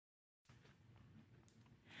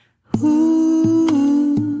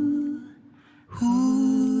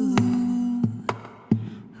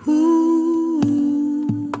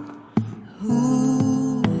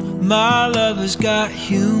My lover's got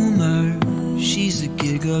humor. She's a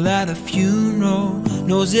giggle at a funeral,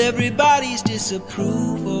 knows everybody's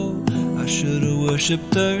disapproval. I should've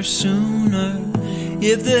worshipped her sooner.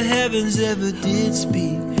 If the heavens ever did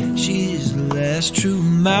speak, she's the last true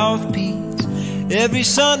mouthpiece. Every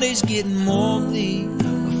Sunday's getting more bleak,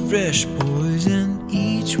 a fresh poison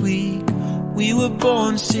each week. We were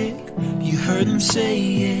born sick, you heard them say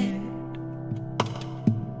it.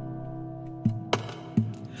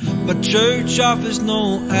 But church offers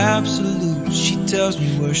no absolute. She tells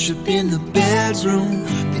me worship in the bedroom.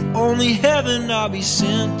 The only heaven I'll be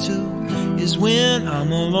sent to is when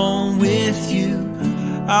I'm alone with you.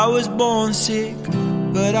 I was born sick,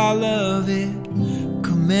 but I love it.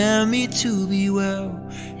 Command me to be well.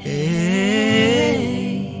 Amen.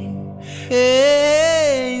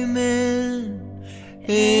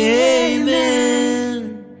 Amen.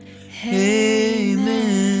 Amen.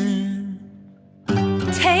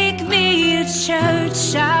 Take me to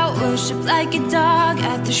church, I'll worship like a dog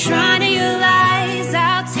at the shrine of your lies.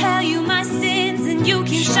 I'll tell you my sins and you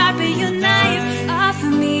can sharpen your knife. Offer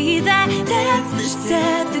me that deathless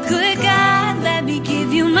death, the good God, let me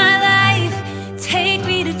give you my life. Take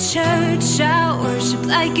me to church, I'll worship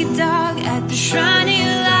like a dog at the shrine of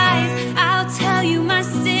your lies. I'll tell you my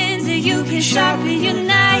sins and you can sharpen your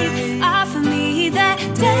knife. Offer me that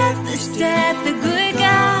deathless death, the good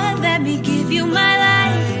God, let me give you my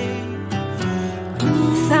life.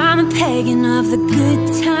 I'm a pagan of the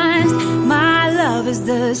good times. My love is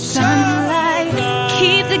the sunlight.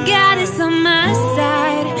 Keep the goddess on my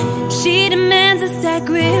side. She demands a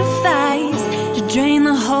sacrifice to drain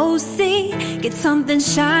the whole sea. Get something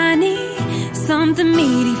shiny, something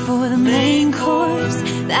meaty for the main course.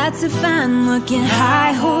 That's a fine looking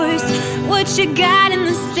high horse. What you got in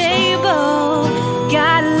the stable?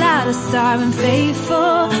 Got a lot of starving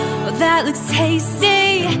faithful. Well, that looks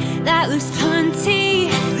tasty, that looks plenty.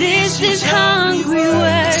 This is hungry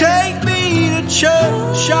work. Take me to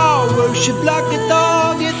church, I'll worship like a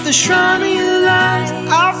dog at the shrine of your lies.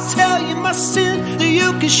 I'll tell you my sin, that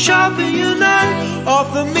you can sharpen your knife.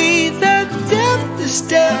 Offer me that deathless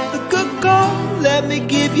death, the good God, let me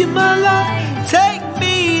give you my life. Take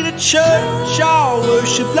me to church, I'll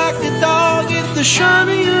worship like a dog at the shrine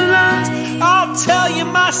of your lies. I'll tell you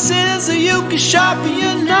my sins, so you can sharpen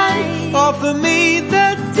your knife. Offer me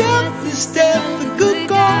that deathless death, the good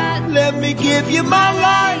God, let me give you my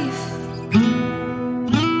life.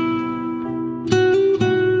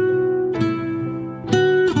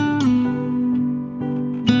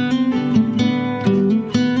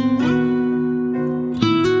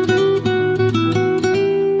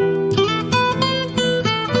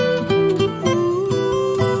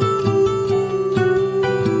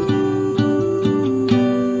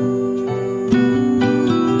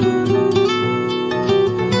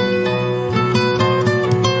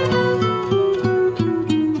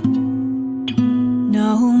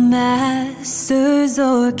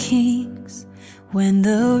 Or kings when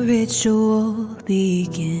the ritual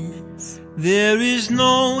begins. There is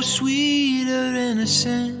no sweeter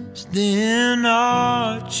innocence than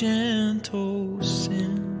our gentle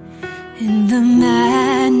sin. In the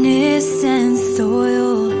madness and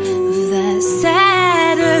soil of that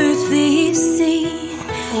sad earthly scene,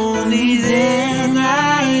 only then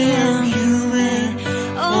I am human,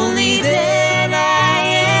 only then I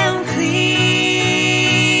am clean.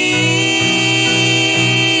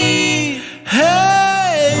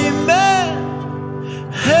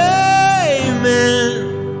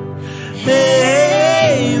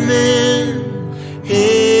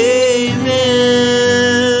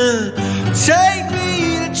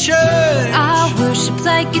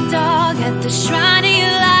 Like a dog at the shrine of your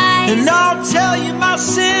life. And I'll tell you my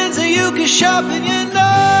sins, so you can sharpen your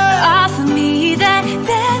knife. Offer me that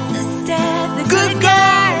deathless death, the good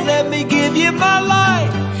God, let me give you my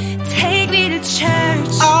life. Take me to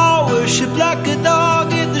church, I'll worship like a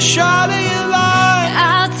dog at the shrine of your life.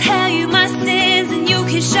 I'll tell you my sins and you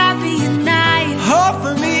can sharpen your knife.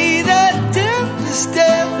 Offer me that deathless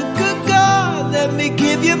death, the good God, let me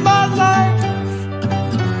give you my life.